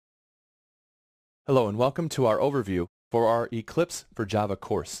Hello and welcome to our overview for our Eclipse for Java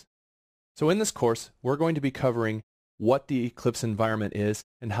course. So in this course, we're going to be covering what the Eclipse environment is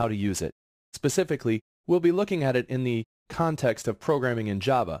and how to use it. Specifically, we'll be looking at it in the context of programming in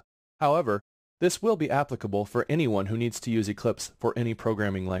Java. However, this will be applicable for anyone who needs to use Eclipse for any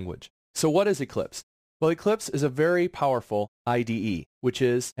programming language. So what is Eclipse? Well, Eclipse is a very powerful IDE, which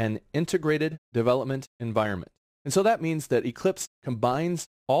is an integrated development environment. And so that means that Eclipse combines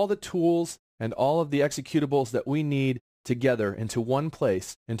all the tools and all of the executables that we need together into one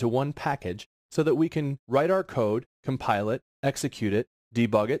place, into one package, so that we can write our code, compile it, execute it,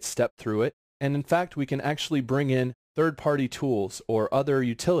 debug it, step through it, and in fact we can actually bring in third-party tools or other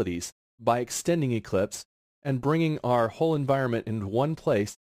utilities by extending Eclipse and bringing our whole environment into one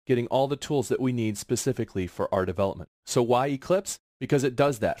place, getting all the tools that we need specifically for our development. So why Eclipse? Because it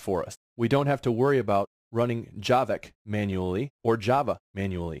does that for us. We don't have to worry about running Javec manually or Java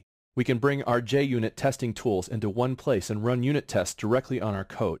manually. We can bring our JUnit testing tools into one place and run unit tests directly on our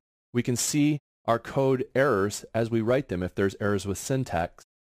code. We can see our code errors as we write them if there's errors with syntax,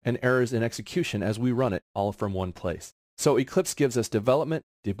 and errors in execution as we run it all from one place. So Eclipse gives us development,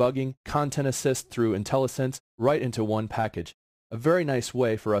 debugging, content assist through IntelliSense right into one package. A very nice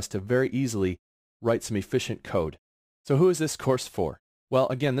way for us to very easily write some efficient code. So who is this course for? Well,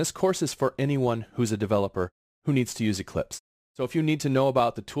 again, this course is for anyone who's a developer who needs to use Eclipse. So if you need to know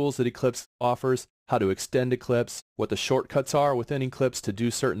about the tools that Eclipse offers, how to extend Eclipse, what the shortcuts are within Eclipse to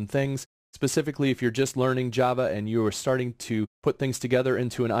do certain things, specifically if you're just learning Java and you are starting to put things together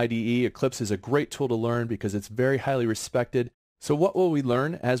into an IDE, Eclipse is a great tool to learn because it's very highly respected. So what will we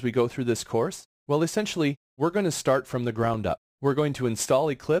learn as we go through this course? Well, essentially, we're going to start from the ground up. We're going to install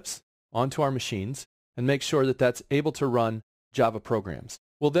Eclipse onto our machines and make sure that that's able to run Java programs.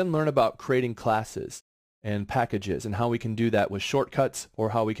 We'll then learn about creating classes and packages and how we can do that with shortcuts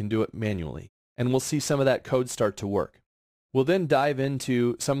or how we can do it manually. And we'll see some of that code start to work. We'll then dive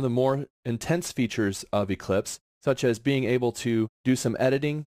into some of the more intense features of Eclipse, such as being able to do some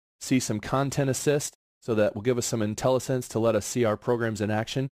editing, see some content assist, so that will give us some IntelliSense to let us see our programs in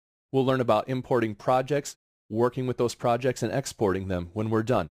action. We'll learn about importing projects, working with those projects, and exporting them when we're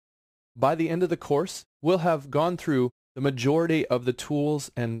done. By the end of the course, we'll have gone through the majority of the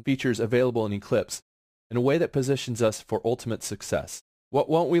tools and features available in Eclipse in a way that positions us for ultimate success. What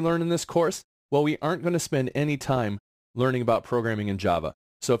won't we learn in this course? Well, we aren't going to spend any time learning about programming in Java.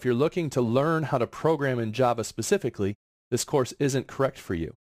 So if you're looking to learn how to program in Java specifically, this course isn't correct for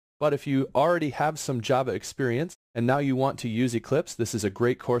you. But if you already have some Java experience and now you want to use Eclipse, this is a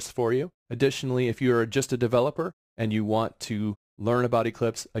great course for you. Additionally, if you're just a developer and you want to learn about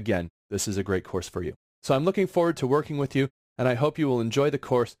Eclipse, again, this is a great course for you. So I'm looking forward to working with you, and I hope you will enjoy the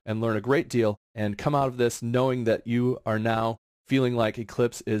course and learn a great deal and come out of this knowing that you are now feeling like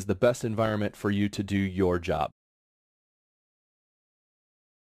Eclipse is the best environment for you to do your job.